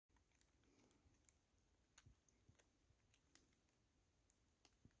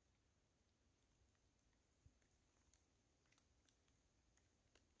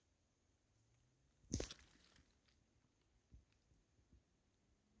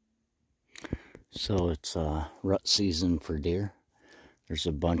So it's rut season for deer. There's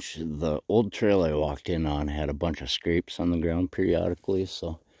a bunch, the old trail I walked in on had a bunch of scrapes on the ground periodically,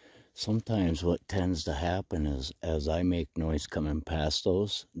 so sometimes what tends to happen is as I make noise coming past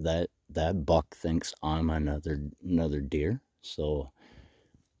those, that buck thinks I'm another deer, so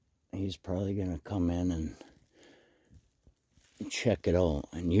he's probably gonna come in and check it out.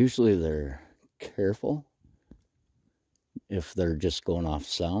 And usually they're careful if they're just going off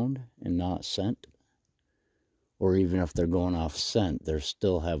sound and not scent. Or even if they're going off scent, they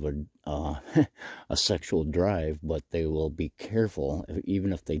still have a sexual drive, but they will be careful.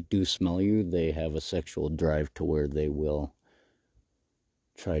 Even if they do smell you, they have a sexual drive to where they will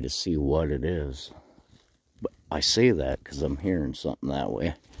try to see what it is. But I say that because I'm hearing something that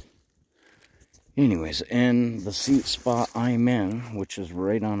way. Anyways, in the seat spot I'm in, which is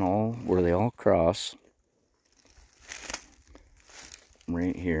right on where they all cross,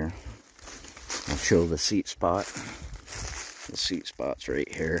 right here. I'll show the seat spot. The seat spot's right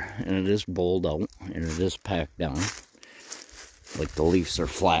here, and it is bowled out, and it is packed down. Like the leaves are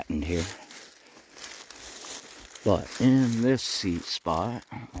flattened here. But in this seat spot,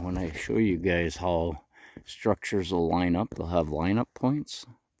 when I show you guys how structures will line up, they'll have lineup points.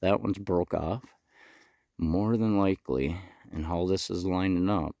 That one's broke off. More than likely, and how this is lining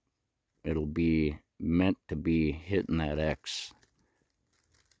up, it'll be meant to be hitting that X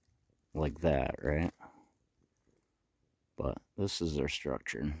like that, right? But this is their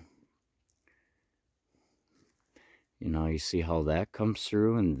structure. You know, you see how that comes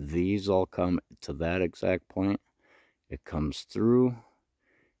through, and these all come to that exact point. It comes through.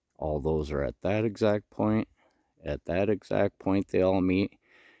 All those are at that exact point. At that exact point, they all meet.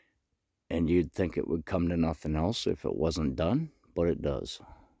 And you'd think it would come to nothing else if it wasn't done, but it does.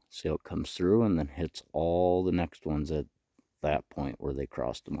 See how it comes through and then hits all the next ones at that point where they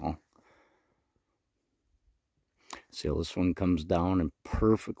crossed them all. See how this one comes down and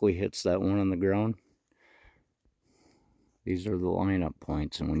perfectly hits that one on the ground? These are the lineup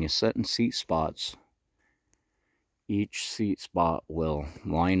points, and when you set in seat spots, each seat spot will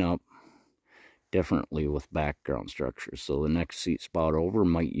line up differently with background structures. So the next seat spot over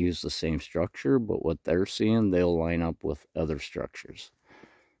might use the same structure, but what they're seeing, they'll line up with other structures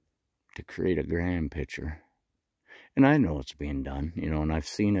to create a grand picture. And I know it's being done, you know, and I've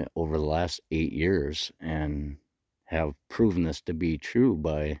seen it over the last 8 years and have proven this to be true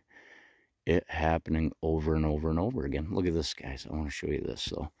by it happening over and over and over again. Look at this, guys. I want to show you this.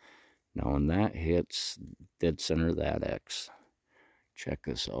 So now when that hits dead center of that X, check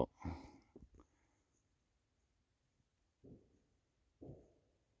this out.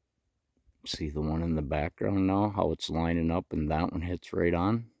 See the one in the background now, how it's lining up, and that one hits right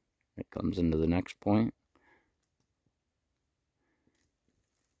on. It comes into the next point.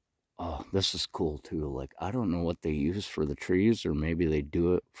 Oh, this is cool too. Like, I don't know what they use for the trees, or maybe they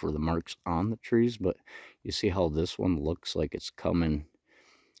do it for the marks on the trees, but you see how this one looks like it's coming,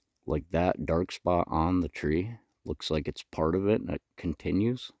 like that dark spot on the tree looks like it's part of it and it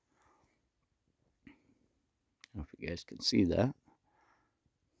continues. I don't know if you guys can see that.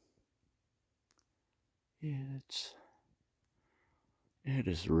 Yeah, it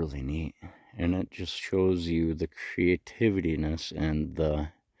is really neat, and it just shows you the creativeness and the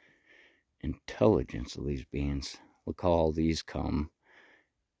intelligence of these beings. Look how all these come.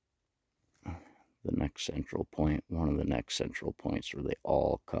 The next central point, one of the next central points where they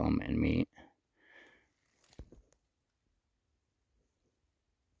all come and meet.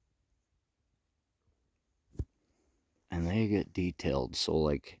 And they get detailed. So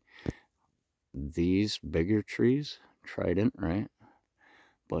like these bigger trees, trident, right?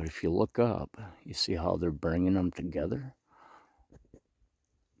 But if you look up, you see how they're bringing them together.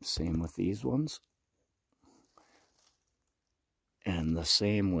 Same with these ones. And the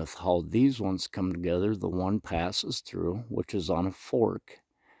same with how these ones come together. The one passes through, which is on a fork.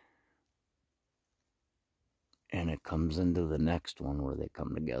 And it comes into the next one where they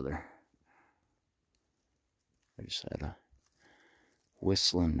come together. I just had a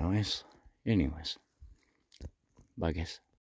whistling noise. Anyways. Bye, guys.